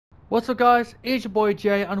What's up guys, it's your boy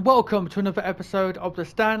Jay and welcome to another episode of the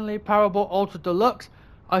Stanley Parable Ultra Deluxe.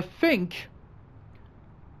 I think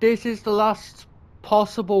this is the last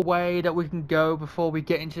possible way that we can go before we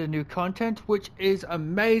get into the new content, which is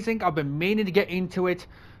amazing. I've been meaning to get into it,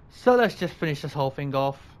 so let's just finish this whole thing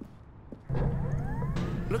off.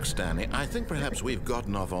 Look, Stanley, I think perhaps we've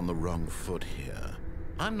gotten off on the wrong foot here.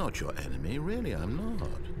 I'm not your enemy, really, I'm not.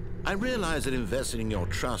 I realize that investing your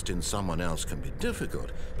trust in someone else can be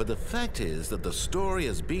difficult, but the fact is that the story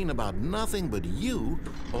has been about nothing but you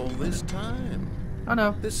all this time. I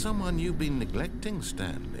know. There's someone you've been neglecting,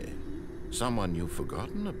 Stanley. Someone you've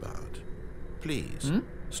forgotten about. Please,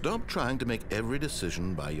 stop trying to make every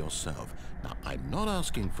decision by yourself. Now, I'm not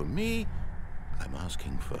asking for me, I'm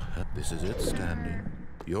asking for her. This is it, Stanley.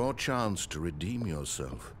 Your chance to redeem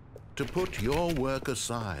yourself, to put your work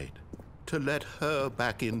aside, to let her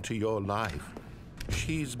back into your life.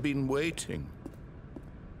 She's been waiting.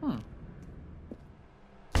 Whoa,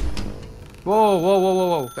 whoa, whoa, whoa,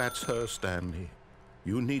 whoa. That's her, Stanley.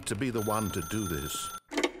 You need to be the one to do this.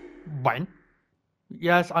 Bang.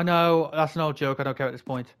 Yes, I know, that's an old joke, I don't care at this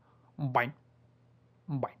point. Bang.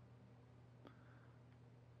 Bang.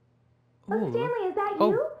 Oh, Stanley, is that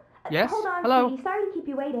Oh. you? Yes? Hold on, Hello? sweetie. Sorry to keep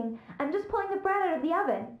you waiting. I'm just pulling the bread out of the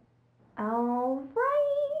oven. All right.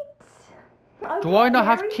 Okay, Do I not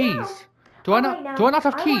have here we keys? go. Do I All not? right, now, Do I not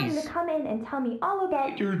have I want you keys? to come in and tell me all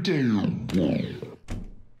about your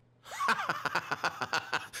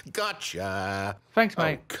Gotcha. Thanks, Oh,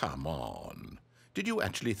 mate. come on. Did you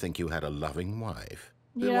actually think you had a loving wife?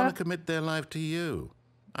 They Yeah. want to commit their life to you.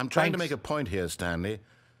 I'm trying to Thanks. make a point here, Stanley.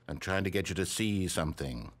 I'm trying to get you to see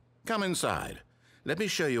something. Come inside. Let me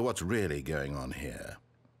show you what's really going on here.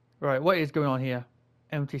 Right, what is going on here?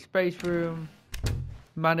 Empty space room,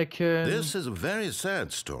 mannequin. This is a very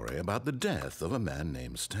sad story about the death of a man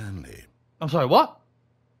named Stanley. I'm sorry, what?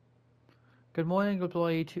 Good morning,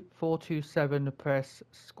 employee 427. Press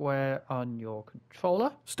square on your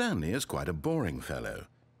controller. Stanley is quite a boring fellow.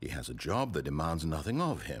 He has a job that demands nothing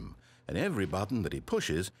of him, and every button that he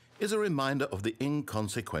pushes is a reminder of the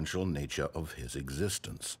inconsequential nature of his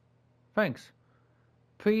existence. Thanks.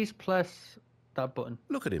 Please press that button.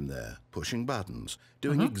 Look at him there, pushing buttons,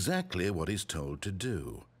 doing exactly what he's told to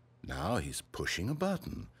do. Now he's pushing a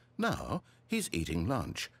button. Now he's eating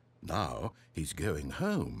lunch. Now he's going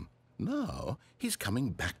home. Now he's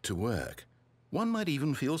coming back to work. One might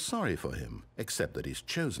even feel sorry for him, except that he's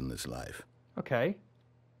chosen this life. Okay.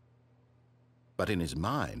 But in his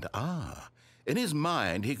mind,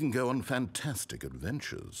 he can go on fantastic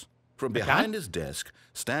adventures. From behind his desk,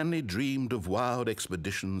 Stanley dreamed of wild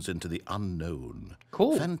expeditions into the unknown.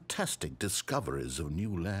 Cool. Fantastic discoveries of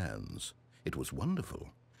new lands. It was wonderful.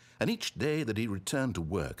 And each day that he returned to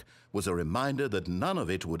work was a reminder that none of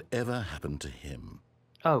it would ever happen to him.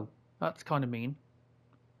 Oh, that's kind of mean.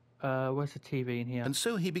 Where's the TV in here? And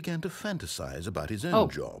so he began to fantasize about his own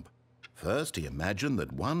job. First, he imagined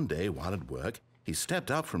that one day while at work, he stepped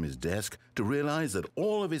up from his desk to realize that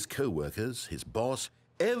all of his co-workers, his boss,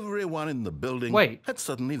 everyone in the building had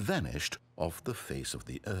suddenly vanished off the face of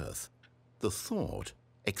the earth. The thought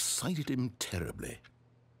excited him terribly.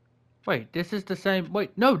 Wait, this is the same.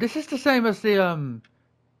 Wait, no, this is the same as the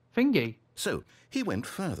thingy. So he went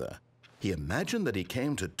further. He imagined that he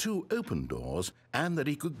came to two open doors and that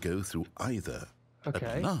he could go through either. Okay.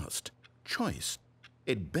 At last, choice.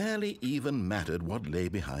 It barely even mattered what lay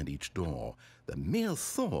behind each door. The mere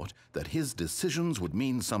thought that his decisions would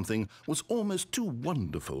mean something was almost too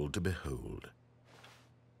wonderful to behold.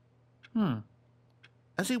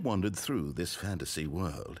 As he wandered through this fantasy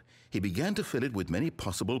world, he began to fill it with many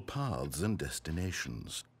possible paths and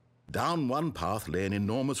destinations. Down one path lay an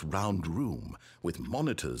enormous round room with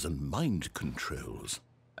monitors and mind controls.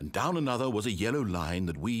 And down another was a yellow line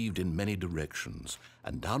that weaved in many directions.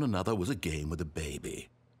 And down another was a game with a baby.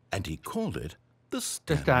 And he called it the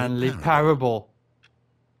Stanley Parable.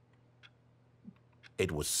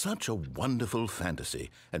 It was such a wonderful fantasy,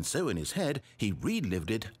 and so in his head he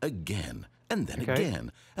relived it again, and then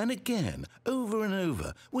again, and again, over and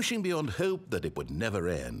over, wishing beyond hope that it would never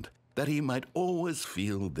end, that he might always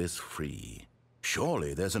feel this free.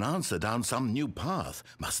 Surely there's an answer down some new path,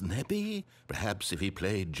 mustn't there be? Perhaps if he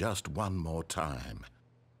played just one more time.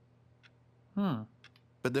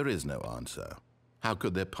 But there is no answer. How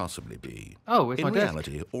could there possibly be? Oh, it's my In desk.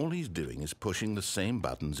 reality, all he's doing is pushing the same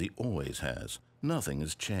buttons he always has. Nothing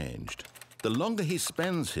has changed. The longer he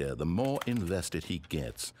spends here, the more invested he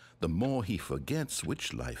gets, the more he forgets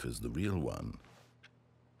which life is the real one.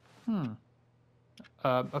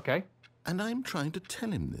 Okay. And I'm trying to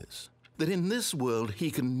tell him this, that in this world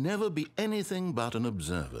he can never be anything but an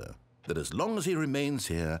observer. that as long as he remains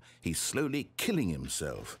here, he's slowly killing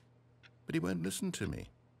himself. But he won't listen to me.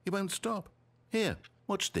 He won't stop. Here,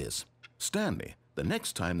 watch this. Stanley, the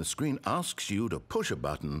next time the screen asks you to push a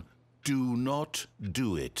button, do not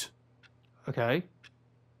do it. Okay.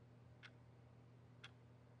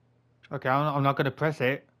 Okay, I'm not going to press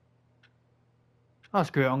it. Oh,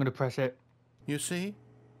 screw it, I'm going to press it. You see?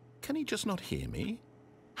 Can he just not hear me?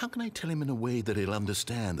 How can I tell him in a way that he'll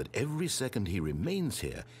understand that every second he remains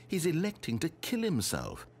here, he's electing to kill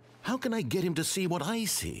himself? How can I get him to see what I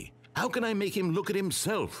see? How can I make him look at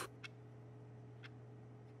himself?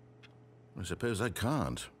 I suppose I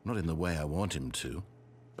can't, not in the way I want him to.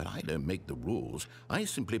 But I don't make the rules. I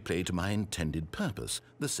simply play to my intended purpose,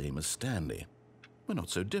 the same as Stanley. We're not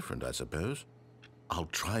so different, I suppose. I'll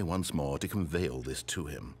try once more to convey all this to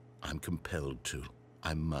him. I'm compelled to.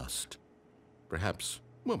 I must. Perhaps,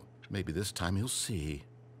 well, maybe this time he'll see.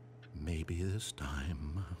 Maybe this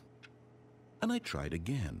time. And I tried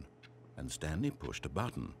again, and Stanley pushed a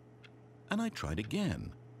button. And I tried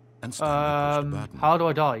again, and Stanley pushed a button. How do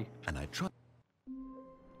I die? And I tried.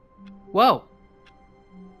 Well,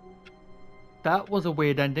 that was a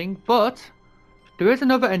weird ending, but there is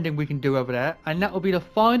another ending we can do over there, and that will be the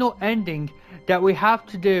final ending that we have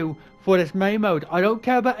to do for this main mode. I don't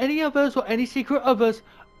care about any others or any secret others.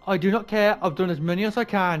 I do not care. I've done as many as I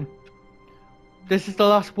can. This is the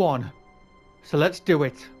last one. So let's do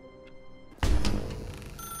it.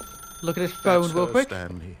 Look at this phone That's real her, quick.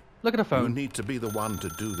 Stanley. Look at the phone. You need to be the one to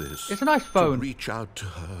do this. It's a nice phone. To reach out to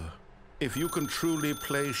her. If you can truly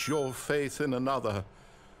place your faith in another,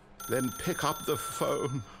 then pick up the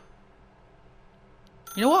phone.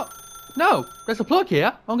 You know what? No, there's a plug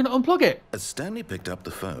here. I'm going to unplug it. As Stanley picked up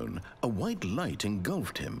the phone, a white light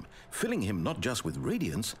engulfed him, filling him not just with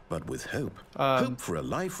radiance, but with hope. Hope for a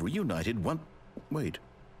life reunited one... Wait.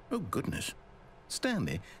 Oh, goodness.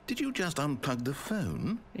 Stanley, did you just unplug the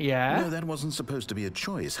phone? Yeah. No, that wasn't supposed to be a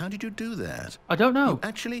choice. How did you do that? I don't know. You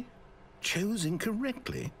actually chose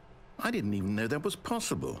incorrectly. I didn't even know that was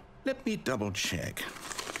possible. Let me double check.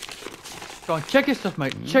 Go on, check your stuff,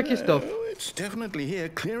 mate. Check your stuff. Oh, it's definitely here,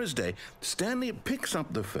 clear as day. Stanley picks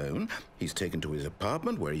up the phone. He's taken to his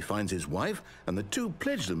apartment where he finds his wife, and the two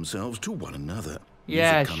pledge themselves to one another.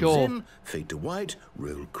 Yeah, Music comes sure. in, fade to white,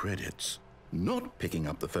 roll credits. Not picking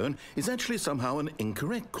up the phone is actually somehow an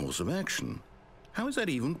incorrect course of action. How is that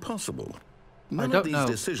even possible? None of these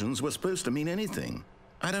decisions were supposed to mean anything.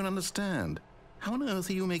 I don't understand. How on earth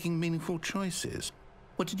are you making meaningful choices?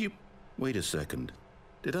 What did you... Wait a second.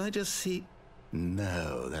 Did I just see...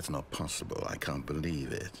 No, that's not possible. I can't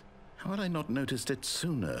believe it. How had I not noticed it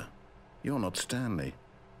sooner? You're not Stanley.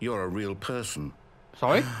 You're a real person.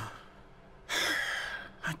 Sorry?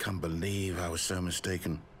 I can't believe I was so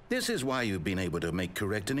mistaken. This is why you've been able to make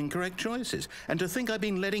correct and incorrect choices. And to think I've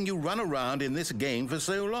been letting you run around in this game for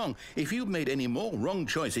so long. If you'd made any more wrong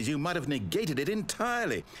choices, you might have negated it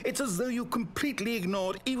entirely. It's as though you completely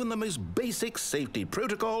ignored even the most basic safety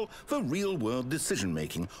protocol for real-world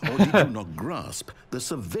decision-making. Or did you not grasp the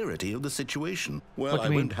severity of the situation? Well, I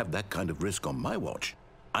won't have that kind of risk on my watch.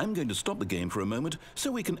 I'm going to stop the game for a moment so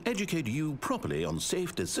we can educate you properly on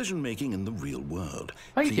safe decision-making in the real world.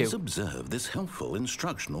 Please observe this helpful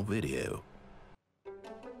instructional video.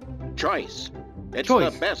 Choice. It's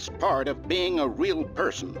the best part of being a real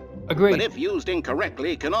person. Agreed. But if used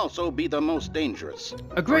incorrectly, can also be the most dangerous.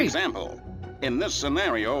 Agreed. For example, in this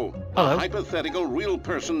scenario, a hypothetical real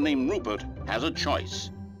person named Rupert has a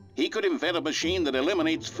choice. He could invent a machine that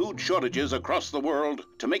eliminates food shortages across the world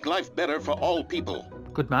to make life better for all people.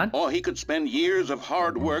 Good man. Or he could spend years of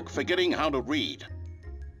hard work forgetting how to read.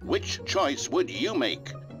 Which choice would you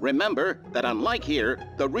make? Remember that unlike here,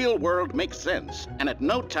 the real world makes sense, and at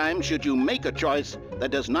no time should you make a choice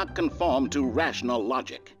that does not conform to rational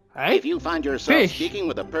logic. Hey? If you find yourself speaking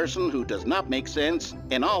with a person who does not make sense,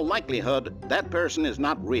 in all likelihood, that person is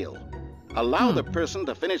not real. Allow the person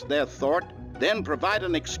to finish their thought, then provide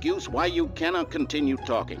an excuse why you cannot continue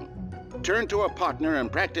talking. Turn to a partner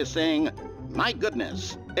and practice saying, "My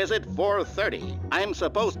goodness, is it 4:30? I'm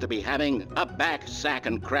supposed to be having a back, sack,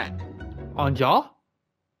 and crack." On jaw?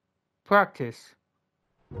 Practice.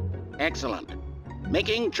 Excellent.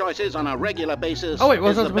 Making choices on a regular basis was I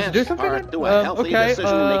is the supposed to do best something? part to a healthy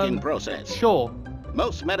decision-making process. Sure.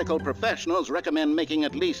 Most medical professionals recommend making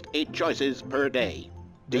at least 8 choices per day.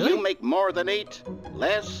 Do Really? you make more than 8?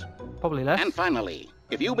 Less? Probably less. And finally,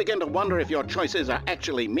 if you begin to wonder if your choices are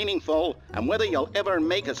actually meaningful and whether you'll ever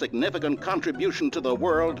make a significant contribution to the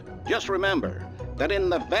world, just remember that in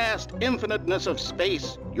the vast infiniteness of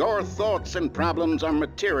space, your thoughts and problems are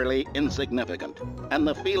materially insignificant, and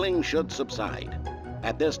the feeling should subside.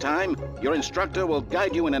 At this time, your instructor will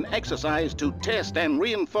guide you in an exercise to test and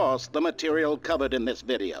reinforce the material covered in this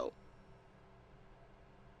video.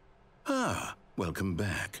 Ah, welcome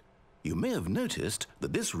back. You may have noticed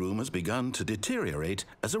that this room has begun to deteriorate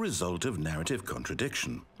as a result of narrative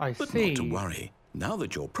contradiction. I But see. not to worry. Now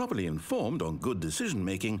that you're properly informed on good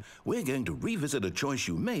decision-making, we're going to revisit a choice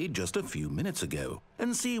you made just a few minutes ago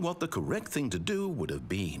and see what the correct thing to do would have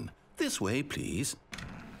been. This way, please.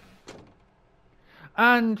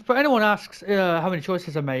 And for anyone asks how many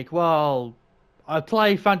choices I make, well, I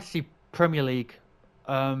play Fantasy Premier League.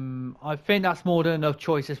 I think that's more than enough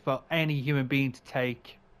choices for any human being to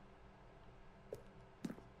take.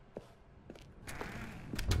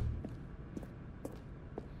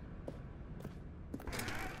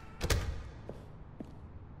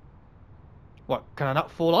 What, can I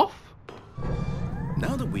not fall off?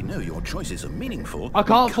 Now that we know your choices are meaningful, I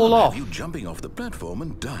can't we fall have off. you jumping off the platform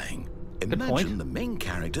and dying. Good Imagine point. the main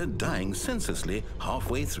character dying senselessly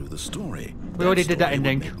halfway through the story. We already did that story would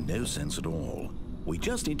ending. make no sense at all. We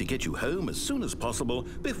just need to get you home as soon as possible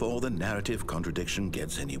before the narrative contradiction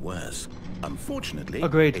gets any worse. Unfortunately,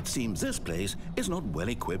 Agreed. it seems this place is not well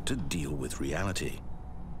equipped to deal with reality.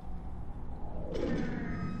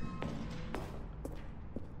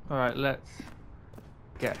 Alright, let's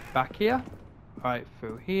get back here. Alright,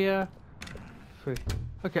 through here. Through.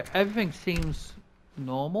 Okay, everything seems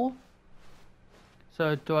normal.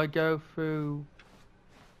 So do I go through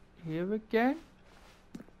here again?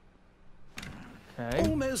 Okay.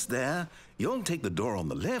 Almost there. You'll take the door on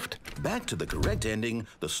the left, back to the correct ending,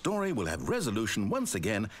 the story will have resolution once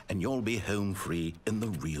again, and you'll be home free in the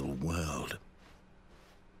real world.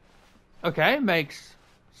 Okay, makes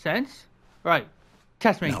sense. Right,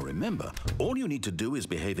 test me. Now remember, all you need to do is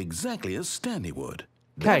behave exactly as Stanley would.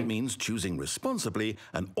 Okay. That means choosing responsibly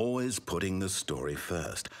and always putting the story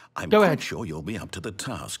first. I'm Go quite ahead. sure you'll be up to the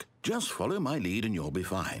task. Just follow my lead and you'll be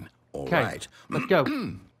fine. All Okay, right. let's go.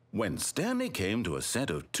 When Stanley came to a set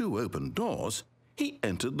of 2 open doors, he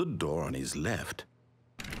entered the door on his left.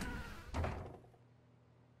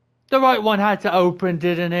 The right one had to open,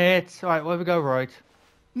 didn't it? Alright, where we go right?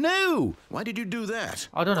 No! Why did you do that?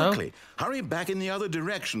 I don't know. Quickly, hurry back in the other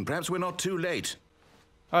direction. Perhaps we're not too late.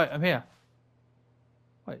 Alright, I'm here.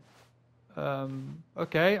 Wait.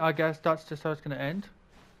 Okay, I guess that's just how it's gonna end.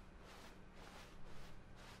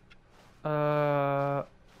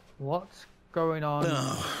 What's going on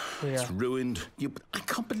here? It's ruined. I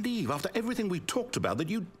can't believe, after everything we talked about,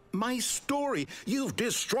 that my story, you've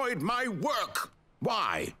destroyed my work.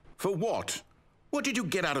 Why? For what? What did you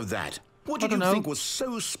get out of that? What did don't you know. think was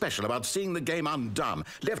so special about seeing the game undone,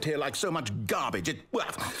 left here like so much garbage?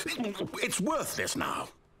 It's worthless now.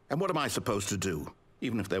 And what am I supposed to do?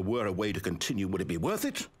 Even if there were a way to continue, would it be worth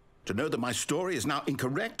it? To know that my story is now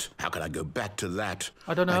incorrect? How can I go back to that?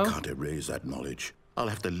 I don't know. I can't erase that knowledge. I'll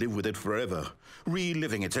have to live with it forever,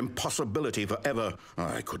 reliving its impossibility forever.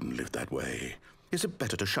 I couldn't live that way. Is it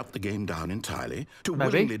better to shut the game down entirely? To Maybe.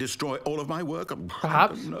 willingly destroy all of my work?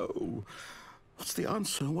 Perhaps. No. What's the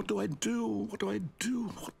answer? What do I do? What do I do?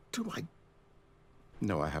 What do I...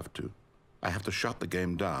 No, I have to. I have to shut the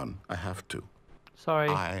game down. I have to. Sorry.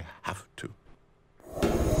 I have to.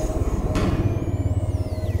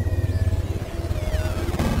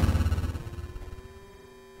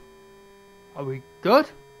 Are we good?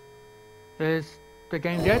 Is the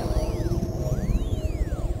game dead?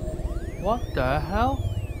 What the hell?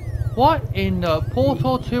 What in the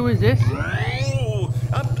Portal 2 is this? Oh,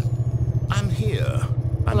 I'm here.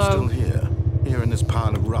 I'm Hello. still here. Here in this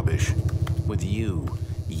pile of rubbish. With you.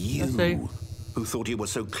 You. Let's see. Who thought you were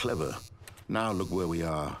so clever. Now look where we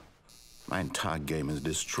are. My entire game is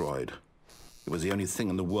destroyed. It was the only thing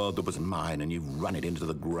in the world that was mine, and you've run it into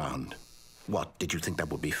the ground. What, did you think that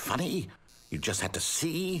would be funny? You just had to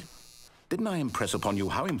see? Didn't I impress upon you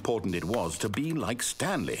how important it was to be like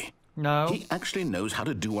Stanley? No. He actually knows how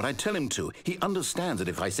to do what I tell him to. He understands that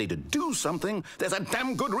if I say to do something, there's a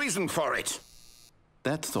damn good reason for it.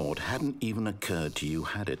 That thought hadn't even occurred to you,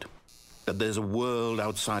 had it? That there's a world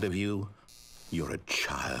outside of you? You're a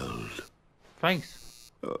child.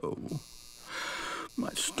 Thanks. Oh, my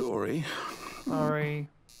story. Sorry.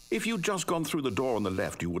 If you'd just gone through the door on the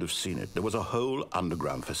left, you would have seen it. There was a whole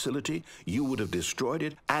underground facility. You would have destroyed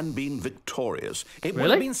it and been victorious. It would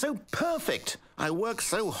Really? have been so perfect. I worked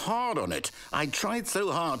so hard on it. I tried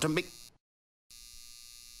so hard to make...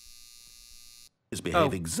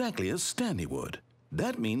 behave exactly as Stanley would.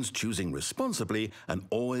 That means choosing responsibly and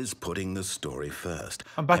always putting the story first.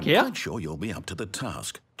 I'm back here? I'm quite sure you'll be up to the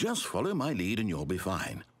task. Just follow my lead and you'll be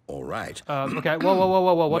fine. All right. Okay, whoa.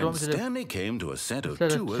 What do you When want me to do? Stanley came to a set of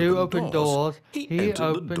Instead of two two open open doors, he he entered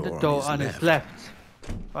opened the the door door on on his his left. left.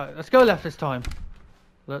 Right, let's go left this time.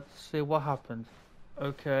 Let's see what happens.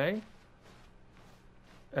 Okay.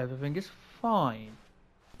 Everything is fine.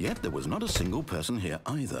 Yet there was not a single person here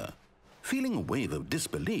either. Feeling a wave of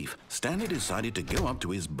disbelief, Stanley decided to go up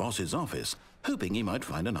to his boss's office, hoping he might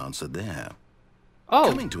find an answer there. Oh!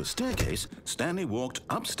 Coming to a staircase, Stanley walked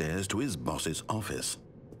upstairs to his boss's office.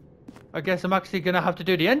 I guess I'm actually gonna have to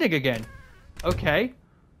do the ending again. Okay.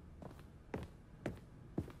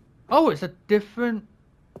 Oh, it's a different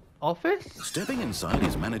office? Stepping inside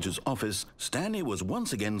his manager's office, Stanley was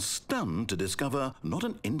once again stunned to discover not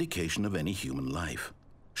an indication of any human life.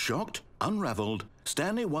 Shocked, unraveled,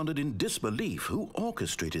 Stanley wondered in disbelief who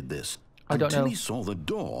orchestrated this. I don't until know. he saw the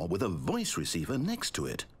door with a voice receiver next to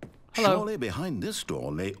it. Hello. Surely behind this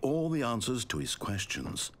door lay all the answers to his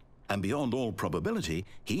questions. And beyond all probability,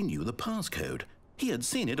 he knew the passcode. He had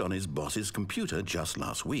seen it on his boss's computer just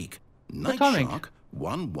last week. Night coming. Shark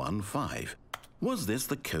 115. Was this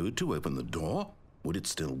the code to open the door? Would it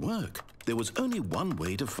still work? There was only one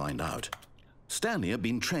way to find out. Stanley had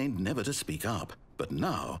been trained never to speak up, but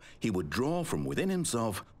now he would draw from within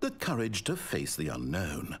himself the courage to face the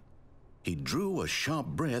unknown. He drew a sharp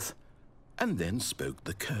breath and then spoke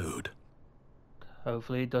the code.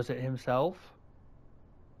 Hopefully he does it himself.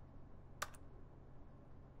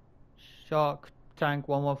 Shark Tank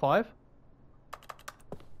 115.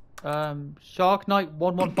 Shark Knight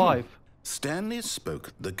 115. Stanley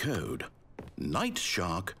spoke the code. Night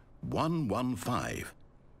Shark 115.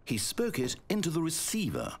 He spoke it into the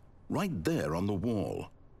receiver, right there on the wall.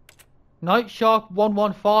 Night Shark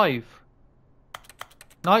 115.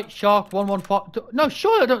 Night Shark 115. No,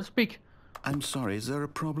 sure I don't speak. I'm sorry, is there a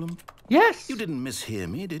problem? Yes. You didn't mishear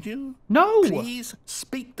me, did you? No. Please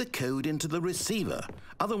speak the code into the receiver.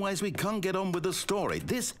 Otherwise, we can't get on with the story.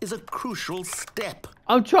 This is a crucial step.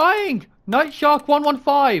 I'm trying. Night Shark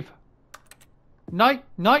 115.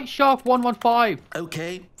 Night Shark 115.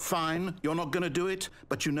 Okay, fine. You're not going to do it.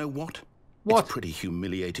 But you know what? What? It's pretty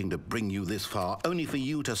humiliating to bring you this far, only for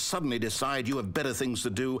you to suddenly decide you have better things to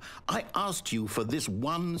do. I asked you for this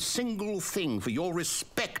one single thing, for your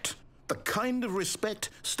respect. The kind of respect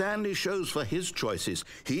Stanley shows for his choices.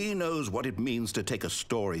 He knows what it means to take a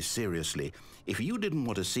story seriously. If you didn't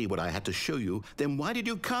want to see what I had to show you, then why did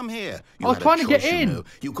you come here? You I was had a trying to get choice, you in. know.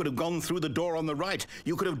 You could have gone through the door on the right.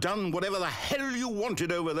 You could have done whatever the hell you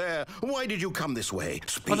wanted over there. Why did you come this way?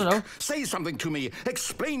 Speak. I don't know. Say something to me.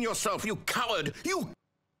 Explain yourself, you coward. You...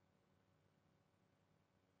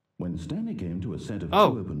 When Stanley came to a set of two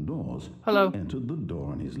open doors, Hello. he entered the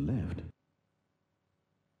door on his left.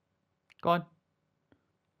 Go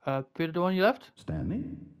on. Through the door on your left? Stanley?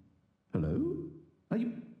 Hello? Are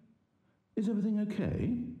you... Is everything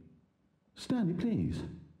okay? Stanley, please.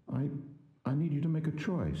 I need you to make a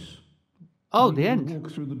choice. Oh, the end.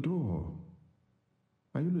 Walk through the door.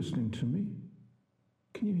 Are you listening to me?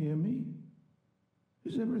 Can you hear me?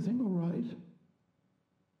 Is everything all right?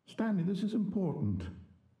 Stanley, this is important.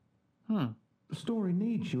 The story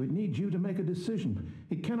needs you. It needs you to make a decision.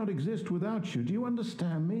 It cannot exist without you. Do you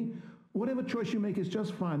understand me? Whatever choice you make is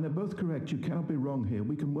just fine. They're both correct. You cannot be wrong here.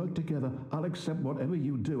 We can work together. I'll accept whatever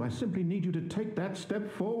you do. I simply need you to take that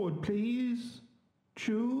step forward, please.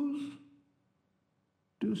 Choose.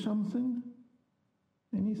 Do something.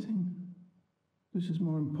 Anything. This is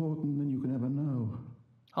more important than you can ever know.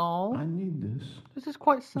 Oh. I need this. This is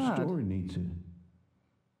quite The sad. story needs it.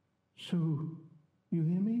 So, you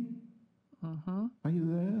hear me? Are you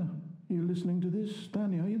there? Are you listening to this?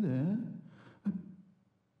 Stanley, are you there?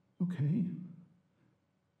 Okay.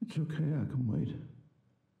 It's okay, I can wait.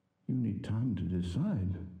 You need time to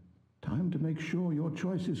decide. Time to make sure your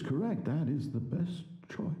choice is correct. That is the best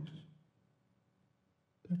choice.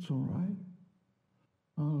 That's all right.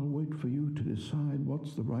 I'll wait for you to decide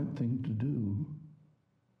what's the right thing to do.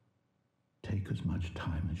 Take as much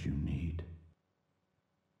time as you need.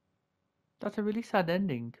 That's a really sad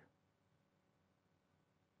ending.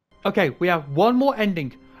 Okay, we have one more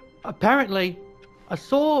ending. Apparently, I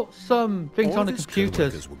saw some things All on the of his computers.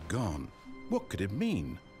 coworkers were gone. What could it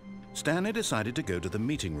mean? Stanley decided to go to the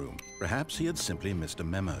meeting room. Perhaps he had simply missed a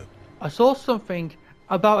memo. I saw something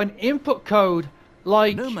about an input code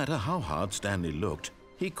like No matter how hard Stanley looked,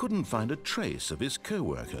 he couldn't find a trace of his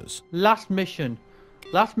co-workers. last mission.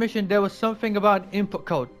 Last mission, there was something about an input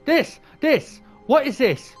code. This! What is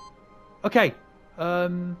this? Okay,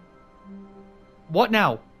 what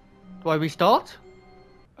now? Do I restart?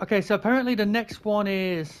 Okay, so apparently the next one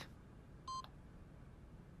is...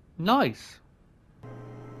 Nice.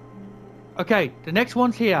 Okay, the next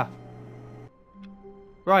one's here.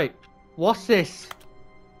 Right, what's this?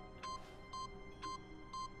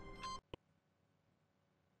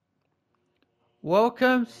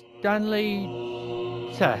 Welcome, Stanley,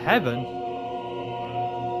 to heaven.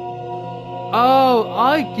 Oh,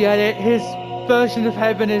 I get it. His version of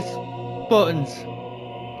heaven is buttons.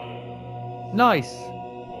 Nice.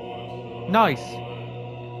 Nice.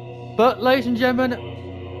 But, ladies and gentlemen...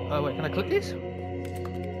 Oh, wait, can I click this?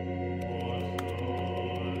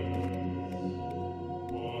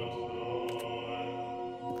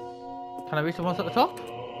 Can I reach the ones at the top?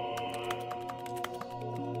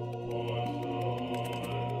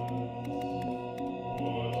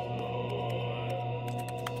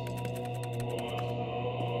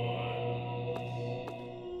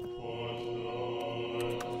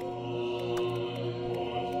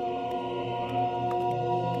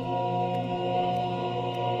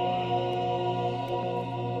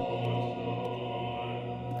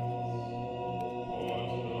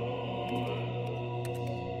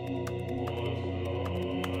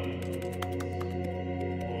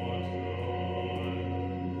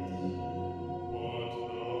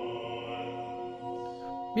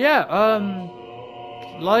 Yeah,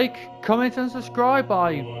 like, comment and subscribe,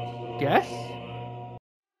 I guess.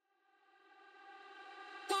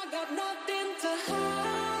 I got nothing to hide.